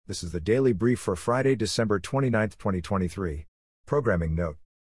This is the Daily Brief for Friday, December 29, 2023. Programming note.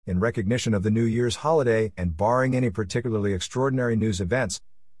 In recognition of the New Year's holiday and barring any particularly extraordinary news events,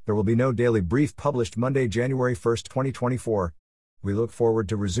 there will be no Daily Brief published Monday, January 1, 2024. We look forward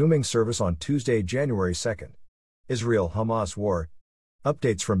to resuming service on Tuesday, January 2nd. Israel-Hamas war.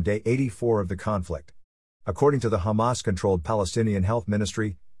 Updates from day 84 of the conflict. According to the Hamas-controlled Palestinian Health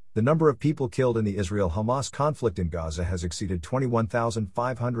Ministry, the number of people killed in the Israel-Hamas conflict in Gaza has exceeded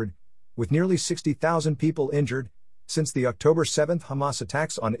 21,500, with nearly 60,000 people injured, since the October 7 Hamas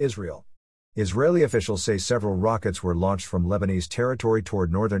attacks on Israel. Israeli officials say several rockets were launched from Lebanese territory toward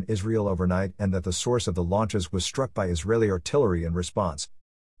northern Israel overnight and that the source of the launches was struck by Israeli artillery in response.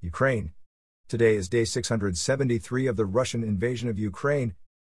 Ukraine. Today is day 673 of the Russian invasion of Ukraine.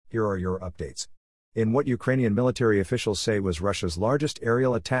 Here are your updates. In what Ukrainian military officials say was Russia's largest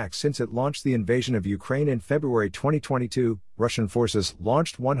aerial attack since it launched the invasion of Ukraine in February 2022, Russian forces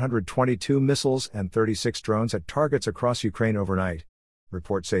launched 122 missiles and 36 drones at targets across Ukraine overnight.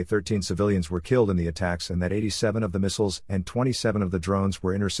 Reports say 13 civilians were killed in the attacks and that 87 of the missiles and 27 of the drones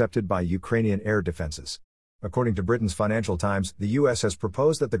were intercepted by Ukrainian air defenses. According to Britain's Financial Times, the U.S. has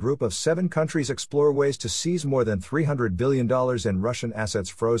proposed that the group of 7 countries explore ways to seize more than $300 billion in Russian assets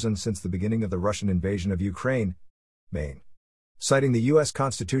frozen since the beginning of the Russian invasion of Ukraine. Maine. Citing the U.S.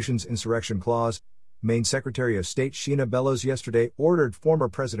 Constitution's insurrection clause, Maine Secretary of State Sheena Bellows yesterday ordered former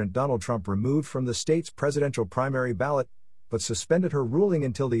President Donald Trump removed from the state's presidential primary ballot, but suspended her ruling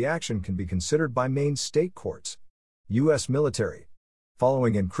until the action can be considered by Maine's state courts. U.S. military.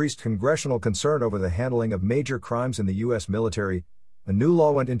 Following increased congressional concern over the handling of major crimes in the U.S. military, a new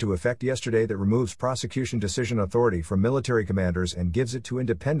law went into effect yesterday that removes prosecution decision authority from military commanders and gives it to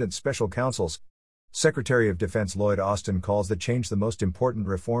independent special counsels. Secretary of Defense Lloyd Austin calls the change the most important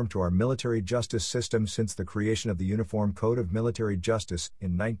reform to our military justice system since the creation of the Uniform Code of Military Justice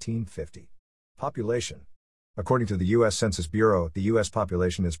in 1950. Population. According to the U.S. Census Bureau, the U.S.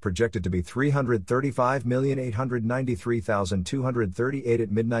 population is projected to be 335,893,238 at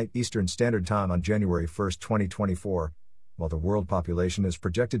midnight Eastern Standard Time on January 1, 2024, while the world population is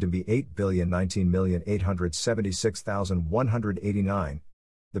projected to be 8,019,876,189.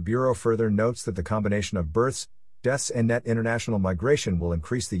 The Bureau further notes that the combination of births, deaths and net international migration will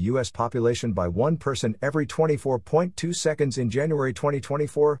increase the U.S. population by 1 person every 24.2 seconds in January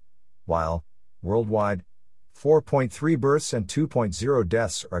 2024, while, worldwide, 4.3 births and 2.0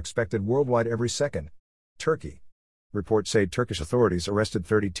 deaths are expected worldwide every second. Turkey. Reports say Turkish authorities arrested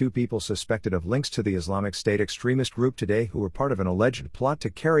 32 people suspected of links to the Islamic State extremist group today who were part of an alleged plot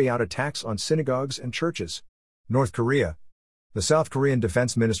to carry out attacks on synagogues and churches. North Korea. The South Korean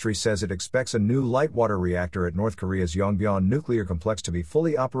Defense Ministry says it expects a new light water reactor at North Korea's Yongbyon nuclear complex to be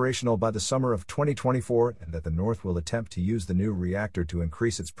fully operational by the summer of 2024 and that the North will attempt to use the new reactor to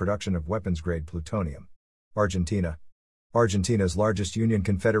increase its production of weapons-grade plutonium. Argentina. Argentina's largest union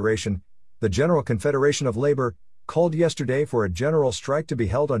confederation, the General Confederation of Labor, called yesterday for a general strike to be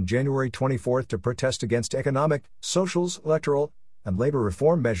held on January 24 to protest against economic, social, electoral, and labor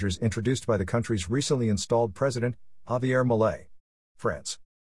reform measures introduced by the country's recently installed president, Javier Milei. France.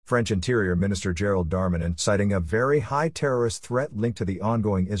 French Interior Minister Gérald Darmanin, citing a very high terrorist threat linked to the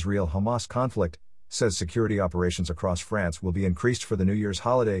ongoing Israel-Hamas conflict, says security operations across France will be increased for the New Year's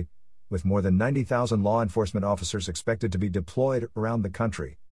holiday, with more than 90,000 law enforcement officers expected to be deployed around the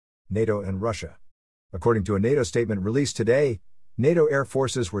country. NATO and Russia. According to a NATO statement released today, NATO air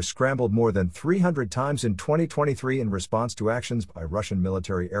forces were scrambled more than 300 times in 2023 in response to actions by Russian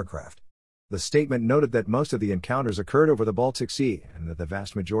military aircraft. The statement noted that most of the encounters occurred over the Baltic Sea and that the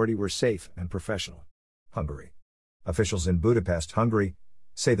vast majority were safe and professional. Hungary. Officials in Budapest, Hungary,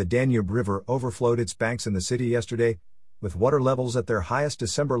 say the Danube River overflowed its banks in the city yesterday, with water levels at their highest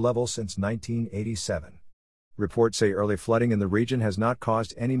December level since 1987. Reports say early flooding in the region has not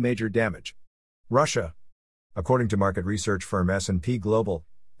caused any major damage. Russia. According to market research firm S&P Global,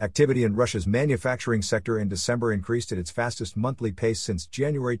 activity in Russia's manufacturing sector in December increased at its fastest monthly pace since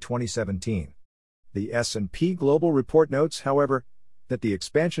January 2017. The S&P Global report notes, however, that the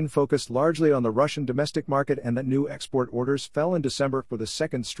expansion focused largely on the Russian domestic market and that new export orders fell in December for the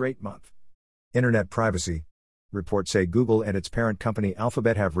second straight month. Internet privacy. Reports say Google and its parent company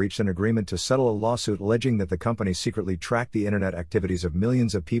Alphabet have reached an agreement to settle a lawsuit alleging that the company secretly tracked the internet activities of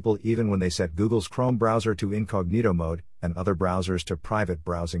millions of people even when they set Google's Chrome browser to incognito mode and other browsers to private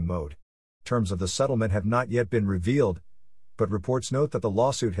browsing mode. Terms of the settlement have not yet been revealed, but reports note that the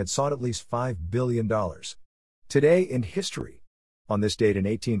lawsuit had sought at least $5 billion. Today in history. On this date in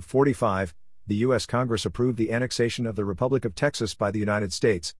 1845, the U.S. Congress approved the annexation of the Republic of Texas by the United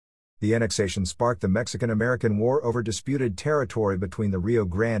States. The annexation sparked the Mexican-American War over disputed territory between the Rio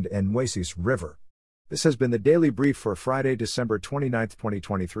Grande and Nueces River. This has been the Daily Brief for Friday, December 29,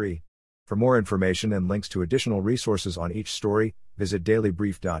 2023. For more information and links to additional resources on each story, visit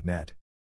dailybrief.net.